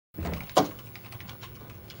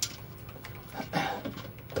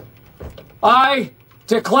I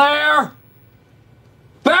declare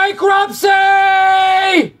bankruptcy!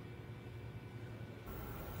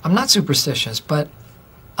 I'm not superstitious, but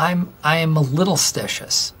I am a little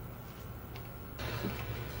stitious.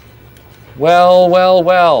 Well, well,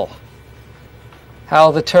 well. How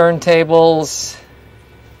the turntables...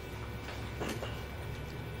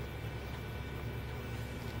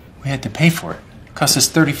 We had to pay for it. It cost us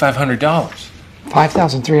 $3,500.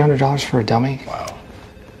 $5,300 for a dummy? Wow.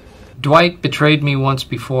 Dwight betrayed me once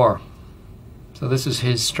before, so this is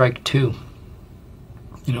his strike 2.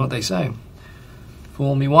 You know what they say?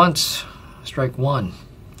 Fool me once, strike 1.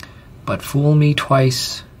 But fool me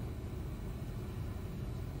twice,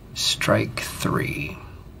 strike 3.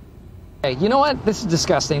 Hey, you know what? This is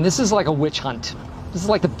disgusting. This is like a witch hunt. This is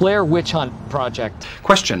like the Blair Witch Hunt project.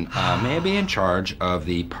 Question, may I be in charge of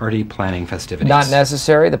the party planning festivities? Not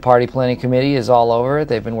necessary. The party planning committee is all over it.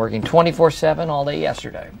 They've been working 24/7 all day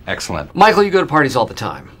yesterday. Excellent. Michael, you go to parties all the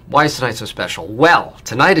time. Why is tonight so special? Well,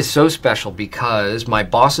 tonight is so special because my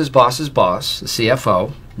boss's boss's boss, the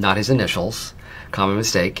CFO, not his initials, common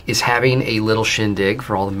mistake, is having a little shindig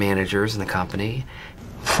for all the managers in the company.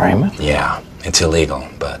 Frame it? Yeah, it's illegal,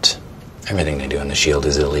 but everything they do in the Shield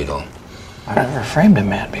is illegal. I've never framed a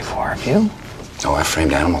man before, have you? Oh, I've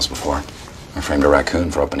framed animals before. I framed a raccoon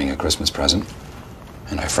for opening a Christmas present.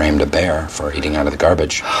 And I framed a bear for eating out of the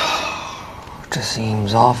garbage. Just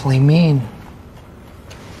seems awfully mean.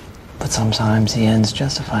 But sometimes the ends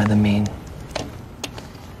justify the mean.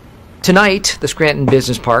 Tonight, the Scranton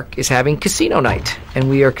Business Park is having casino night, and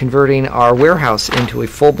we are converting our warehouse into a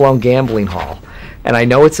full-blown gambling hall. And I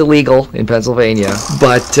know it's illegal in Pennsylvania,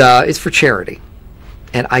 but it's for charity.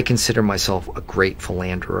 And I consider myself a great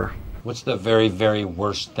philanderer. What's the very, very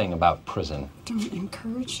worst thing about prison? Don't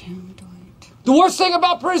encourage him, Dwight. The worst thing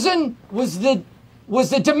about prison was the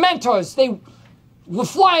Dementors. They were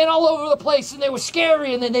flying all over the place, and they were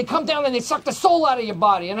scary, and then they'd come down and they'd suck the soul out of your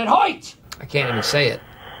body, and it hurt. I can't even say it.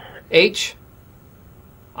 H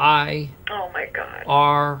I Oh my God.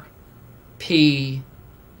 R P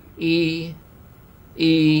E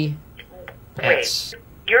E S. Wait,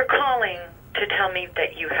 you're calling to tell me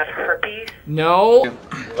that you have herpes? No.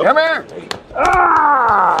 Come here.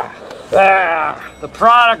 The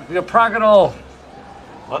prodigal.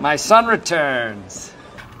 My son returns.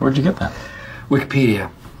 Where'd you get that? Wikipedia.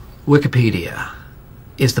 Wikipedia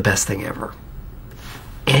is the best thing ever.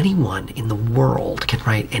 Anyone in the world can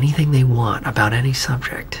write anything they want about any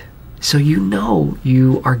subject. So you know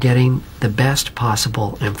you are getting the best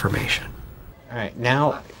possible information. All right,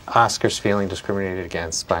 now Oscar's feeling discriminated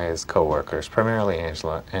against by his coworkers, primarily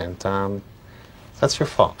Angela, and that's your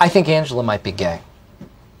fault. I think Angela might be gay.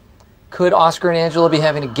 Could Oscar and Angela be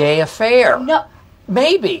having a gay affair? No.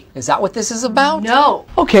 Maybe. Is that what this is about? No.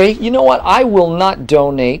 Okay, you know what? I will not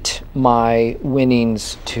donate my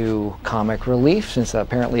winnings to Comic Relief, since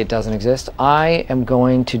apparently it doesn't exist. I am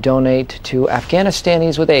going to donate to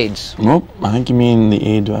Afghanistanis with AIDS. Nope, I think you mean the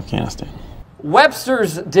aid to Afghanistan.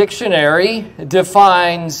 Webster's dictionary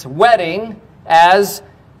defines wedding as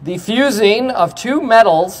the fusing of two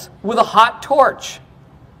metals with a hot torch.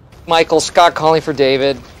 Michael, Scott calling for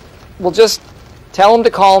David. We'll just tell him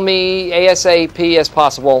to call me ASAP as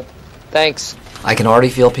possible. Thanks. I can already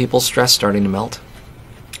feel people's stress starting to melt.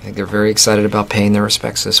 I think they're very excited about paying their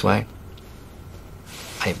respects this way.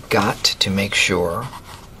 I've got to make sure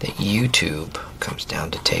that YouTube comes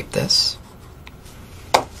down to tape this.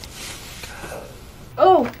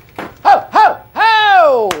 Oh. Ho, ho,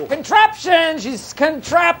 ho! Contraption! She's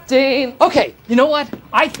contrapting. Okay, you know what?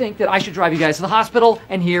 I think that I should drive you guys to the hospital,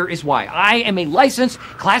 and here is why. I am a licensed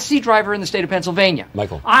Class C driver in the state of Pennsylvania.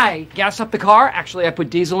 Michael. I gas up the car. Actually, I put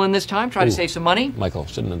diesel in this time, try to save some money. Michael,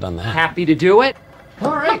 shouldn't have done that. Happy to do it.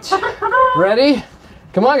 All right. Ready?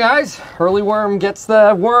 Come on, guys. Early worm gets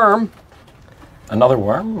the worm. Another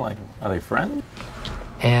worm? Like, are they friends?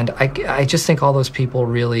 And I just think all those people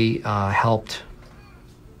really helped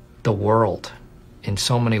the world in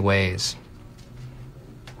so many ways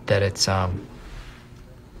that it's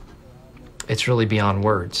really beyond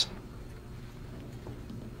words.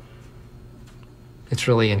 It's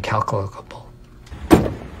really incalculable.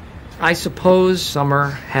 I suppose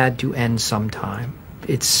summer had to end sometime.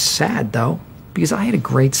 It's sad though, because I had a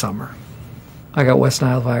great summer. I got West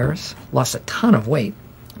Nile virus, lost a ton of weight.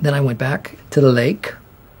 Then I went back to the lake.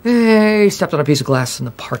 Hey, stepped on a piece of glass in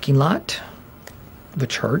the parking lot,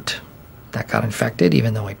 which hurt. That got infected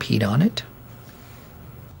even though I peed on it.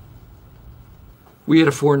 We had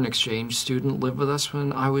a foreign exchange student live with us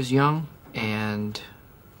when I was young, and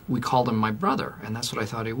we called him my brother, and that's what I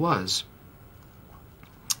thought he was.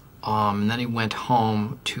 And then he went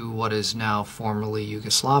home to what is now formerly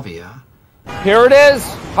Yugoslavia, Here it is,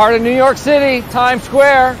 heart of New York City, Times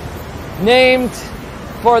Square, named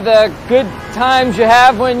for the good times you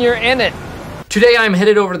have when you're in it. Today I'm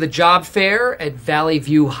headed over to the job fair at Valley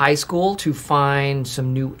View High School to find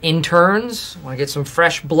some new interns. I want to get some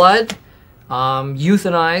fresh blood,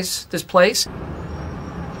 euthanize this place.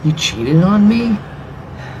 You cheated on me?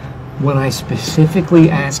 When I specifically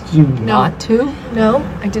asked you not to? No,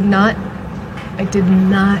 I did not. I did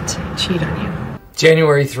not cheat on you.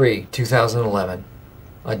 January 3, 2011.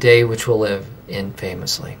 A day which will live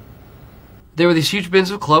infamously. There were these huge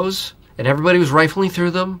bins of clothes, and everybody was rifling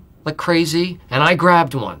through them like crazy, and I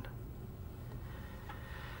grabbed one.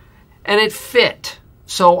 And it fit.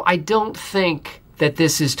 So I don't think that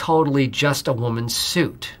this is totally just a woman's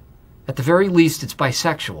suit. At the very least, it's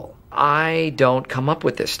bisexual. I don't come up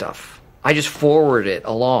with this stuff. I just forward it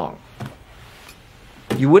along.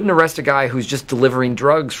 You wouldn't arrest a guy who's just delivering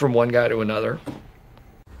drugs from one guy to another.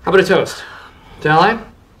 How about a toast? Shall I?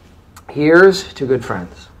 Here's to good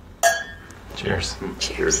friends. Cheers.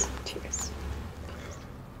 Cheers. Cheers.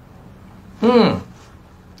 That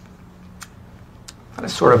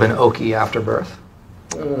is sort of an oaky afterbirth.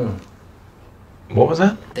 What was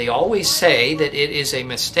that? They always say that it is a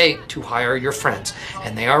mistake to hire your friends,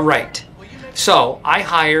 and they are right. So I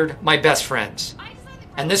hired my best friends.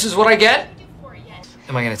 And this is what I get?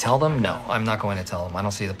 Am I going to tell them? No, I'm not going to tell them. I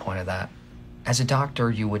don't see the point of that. As a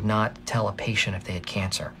doctor, you would not tell a patient if they had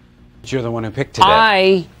cancer. You're the one who picked today.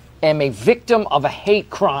 I am a victim of a hate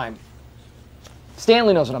crime.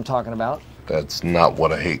 Stanley knows what I'm talking about. That's not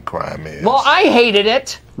what a hate crime is. Well, I hated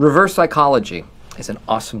it. Reverse psychology is an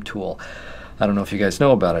awesome tool. I don't know if you guys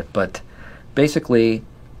know about it, but basically,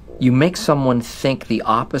 you make someone think the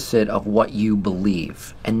opposite of what you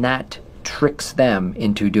believe, and that tricks them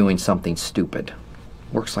into doing something stupid.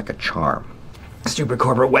 Works like a charm. Stupid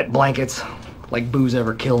corporate wet blankets, like booze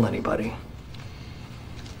ever killed anybody.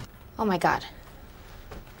 Oh my God.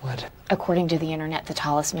 What? According to the internet, the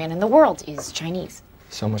tallest man in the world is Chinese.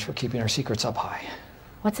 So much for keeping our secrets up high.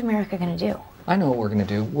 What's America gonna do? I know what we're gonna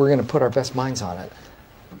do. We're gonna put our best minds on it.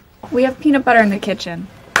 We have peanut butter in the kitchen.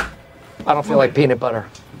 I don't feel like peanut butter.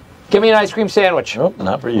 Give me an ice cream sandwich. Nope,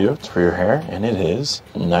 not for you. It's for your hair, and it is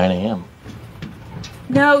 9 a.m.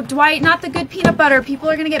 No, Dwight, not the good peanut butter. People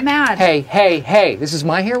are gonna get mad. Hey, this is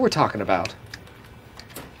my hair we're talking about.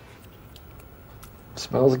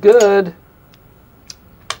 Smells good.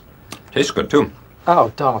 Tastes good, too.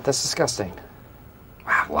 Oh, don't. That's disgusting.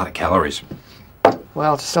 Wow, a lot of calories.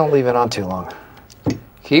 Well, just don't leave it on too long.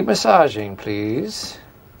 Keep massaging, please.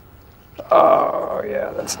 Oh,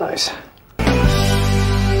 yeah, that's nice.